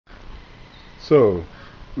So,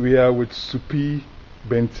 we are with Supi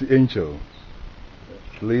Bentsi Enchill,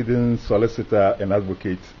 leading solicitor and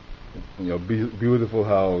advocate in your beautiful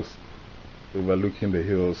house overlooking the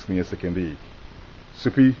hills near Sekindi.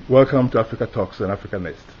 Supi, welcome to Africa Talks and Africa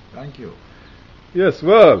Nest. Thank you. Yes,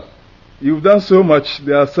 well, you've done so much.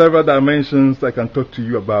 There are several dimensions I can talk to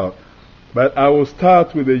you about, but I will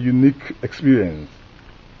start with a unique experience.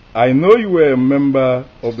 I know you were a member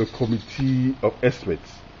of the committee of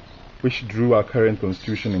experts which drew our current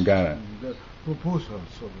constitution in Ghana. The proposals.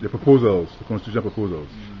 The constitutional proposals.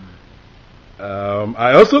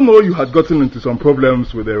 I also know you had gotten into some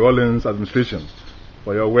problems with the Rawlings administration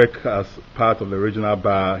for your work as part of the regional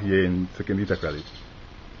bar here in Sekindi Takrali.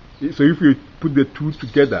 So if you put the two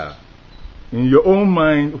together, in your own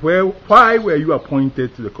mind, why were you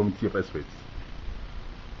appointed to the committee of experts?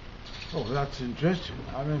 Oh, that's interesting.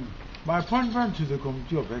 I mean, my appointment to the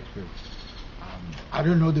committee of experts, I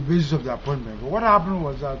don't know the basis of the appointment, but what happened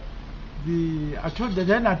was that the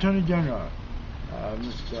then Attorney General,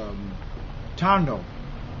 Mr. Tando,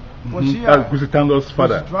 was here. Mr. Tando's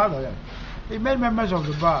father. Yeah. He made members of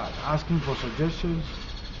the bar asking for suggestions,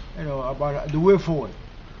 about the way forward.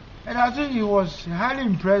 And I think he was highly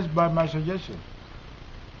impressed by my suggestion.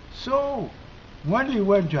 So, when he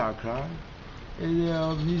went to Accra,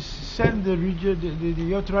 he sent the region,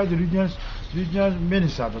 the authorized regional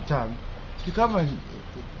minister at the time to come and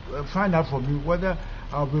find out for me whether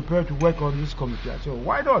I'm prepared to work on this committee. I said,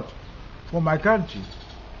 why not? For my country.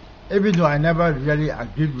 Even though I never really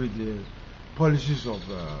agreed with the policies of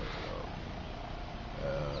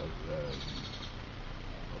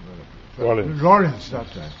Rawlings that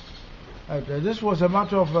time. This was a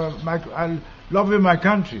matter of loving my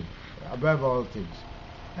country above all things.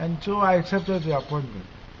 And so I accepted the appointment.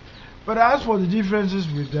 But as for the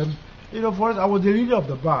differences with them, for us, I was the leader of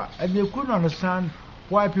the bar, and they couldn't understand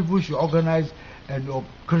why people should organize and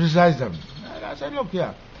criticize them. And I said, look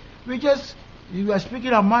here, you are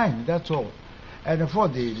speaking our mind, that's all. And therefore,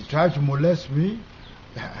 they tried to molest me.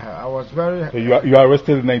 I was very... So you are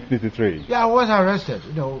arrested in 1983? Yeah, I was arrested.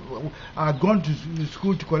 I had gone to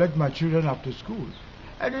school to collect my children after school.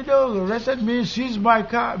 And arrested me, seized my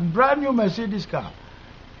car, brand new Mercedes car.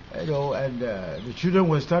 And the children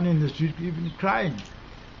were standing in the street even crying.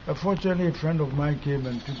 Fortunately, a friend of mine came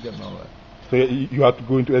and took them away. So you had to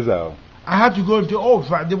go into exile? I had to go into...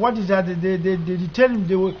 what is that? They detained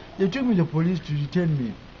me. They took me to the police to detain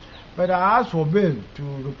me. But I asked for bail to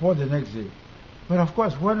report the next day. But of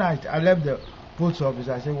course, when I left the post office,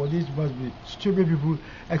 I said, well, these must be stupid people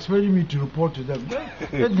expecting me to report to them.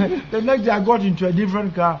 The next day, I got into a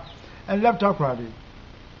different car and left Accra.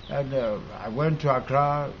 And I went to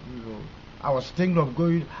Accra. I was thinking of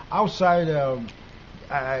going outside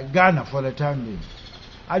Ghana for the time being.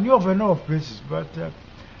 I knew of a number of places, but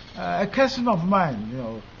a cousin of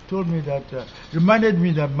mine, told me that, reminded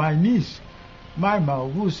me that my niece,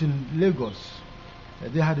 Maima, who's in Lagos,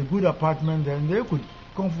 they had a good apartment there, and they could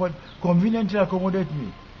conveniently accommodate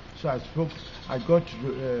me. So I got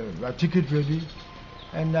a ticket ready,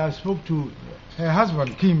 and I spoke to her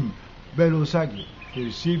husband, Kim Belosagi. He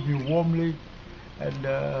received me warmly, and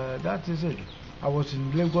that is it. I was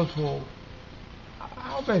in Lagos for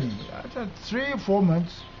how many? 3 or 4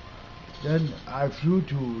 months. Then I flew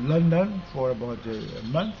to London for about a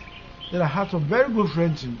month. Then I had some very good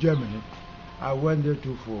friends in Germany. I went there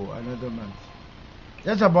too for another month.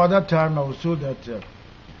 Just about that time, I was told that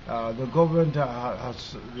the government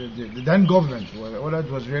the then government, whether it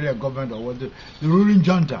was really a government or whether the ruling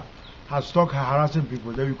junta had stopped harassing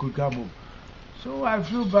people, then we could come home. So I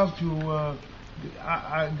flew back to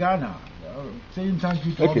Ghana, saying thank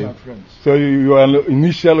you to all my friends. So you are an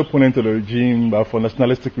initial opponent of the regime, but for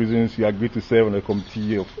nationalistic reasons, you agreed to serve on the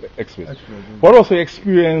committee of experts. What was your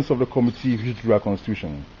experience of the committee which drew our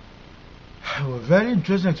constitution? It was a very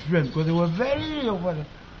interesting experience because they were very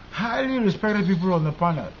highly respected people on the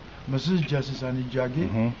panel. Mrs. Justice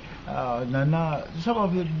Anijagi, Nana, some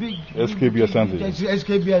of the big SKB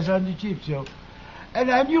Asante chiefs. And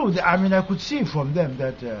I knew, I could see from them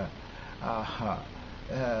that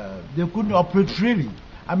they couldn't operate freely.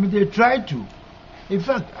 They tried to. In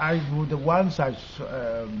fact, SKB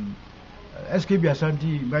Asante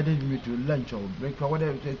invited me to lunch or breakfast,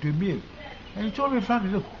 whatever, to a meal. And he told me frankly,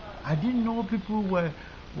 look, I didn't know people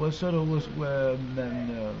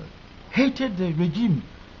hated the regime.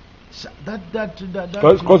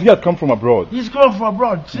 Because he had come from abroad. He's come from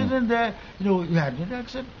abroad, sitting there, I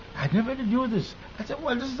said, I never knew this. I said,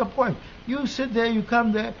 well, this is the point. You sit there, you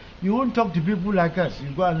come there, you won't talk to people like us.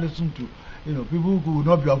 You go and listen to, people who will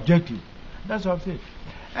not be objective. That's what I said.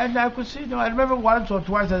 And I could see, I remember once or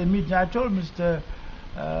twice at the meeting, I told Mr.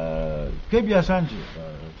 KB Asante,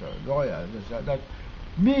 lawyer, that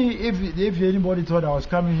me, if anybody thought I was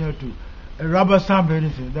coming here to rubber stamp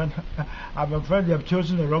anything, then I'm afraid they have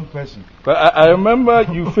chosen the wrong person. But I remember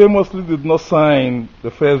you famously did not sign the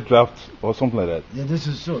first draft or something like that. Yeah, this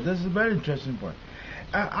is so. This is a very interesting point.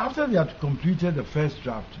 After they had completed the first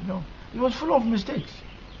draft, it was full of mistakes.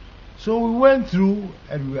 So we went through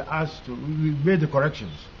and we were asked to, we made the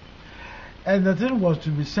corrections. And the thing was to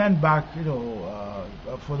be sent back,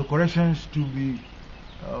 for the corrections to be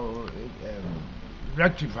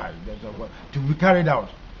rectified, to be carried out.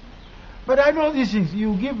 But I know these things.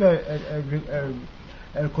 You give a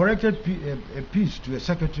corrected piece to a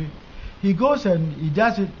secretary, he goes and he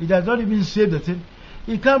does it. He does not even save the thing.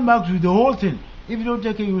 He comes back with the whole thing. If you don't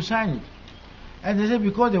take it, you sign it. And they said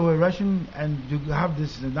because they were rushing and you have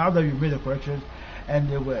this, now that you made the corrections and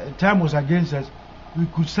time was against us, we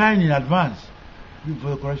could sign in advance for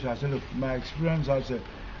the correction. I said, look, my experience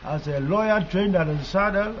as a lawyer trained at the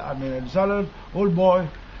Saddle, old boy,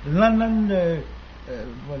 London,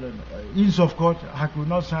 Inns of Court, I could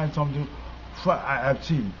not sign something I had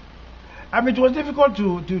seen. I mean, it was difficult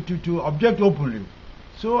to object openly.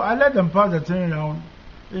 So I let them pass the thing around.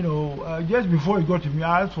 Just before he got to me,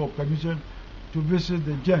 I asked for permission to visit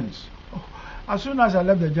the gents. As soon as I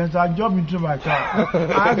left the gents, I jumped into my car.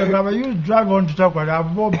 I asked the driver, you drive on to Takoradi. I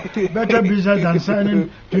have more better business than signing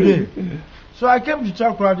today. So I came to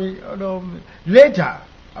Takoradi, later,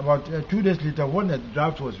 about 2 days later, when the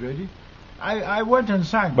draft was ready, I went and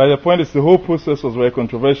signed. But the point is, the whole process was very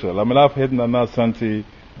controversial. I mean, I've heard Nana Asante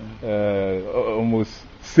almost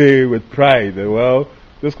say with pride that, well,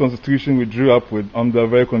 this constitution we drew up with under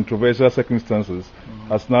very controversial circumstances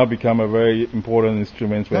has now become a very important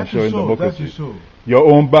instrument for ensuring democracy. That is so. Your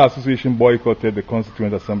own bar association boycotted the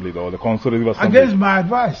Constituent Assembly or the Constitutive Assembly. Against my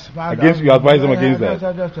advice. You advised them against that?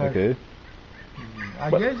 That's right. Okay.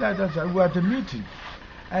 Against that, we were at a meeting.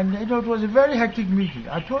 And it was a very hectic meeting.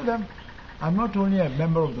 I told them, I'm not only a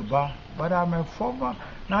member of the bar, but I'm a former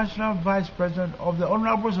national vice president of the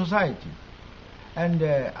Honorable Society. And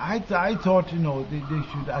I thought, they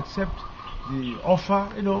should accept the offer,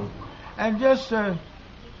 and just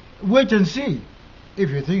wait and see. If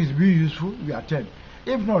you think it's really useful, you attend.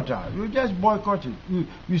 If not, you just boycott it.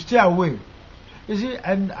 You stay away. You see,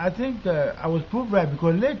 and I think I was proved right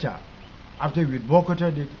because later, after we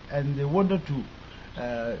boycotted it and they wanted to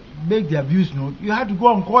make their views known, you had to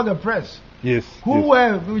go and call the press. Yes. Who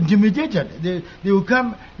were intimidated. They will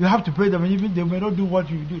come, you have to pay them, and even they may not do what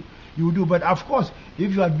you do. But of course,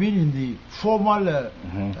 if you had been in the formal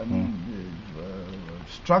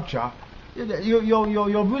structure, your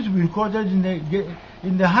views will be recorded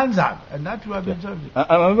in the Hansard, and that will have been something.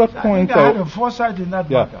 Another point, I had a foresight in that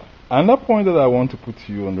matter. Another point that I want to put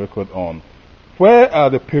you on record on: where are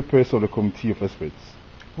the papers of the Committee of Experts?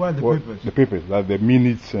 Where are the papers? The papers, like the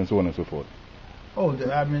minutes and so on and so forth. Oh, with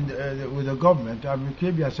the government,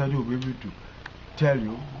 KB Asante will be able to tell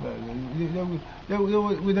you. They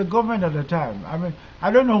were with the government at the time. I mean,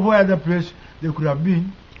 I don't know where other place they could have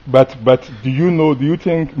been. But do you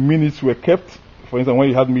think minutes were kept? For instance, when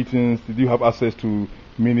you had meetings, did you have access to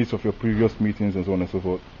minutes of your previous meetings and so on and so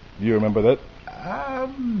forth? Do you remember that?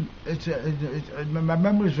 My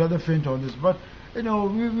memory is rather faint on this, but it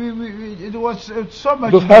was so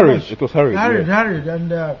much. It was hurried.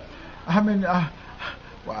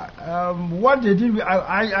 And what they did,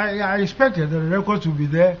 I expected the records would be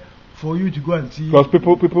there for you to go and see. Because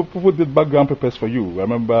people did background papers for you. I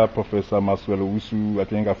remember Professor Maswell Owusu, I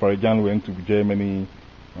think Afarijan went to Germany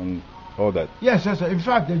and all that. Yes. In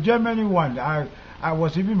fact, the Germany one, I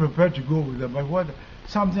was even prepared to go with them, but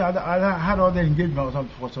I had other engagement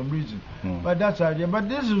for some reason. But that's the idea. But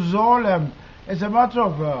this is all, it's a matter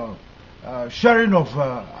of sharing of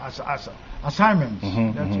assignments.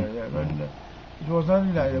 It was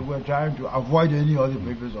nothing like we're trying to avoid any other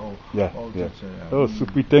papers or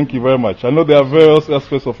Supi, thank you very much. I know there are various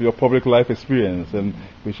aspects of your public life experience, and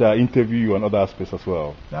we shall interview you on other aspects as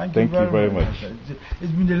well. Thank you very much.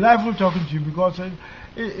 It's been delightful talking to you because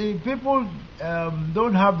people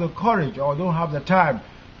don't have the courage or don't have the time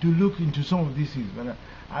to look into some of these things. But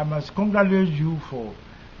I must congratulate you for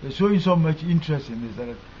showing so much interest in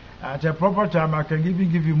this. At a proper time, I can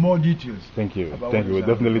even give you more details. Thank you. We'll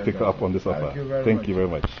definitely take up on this offer. Thank you very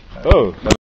much.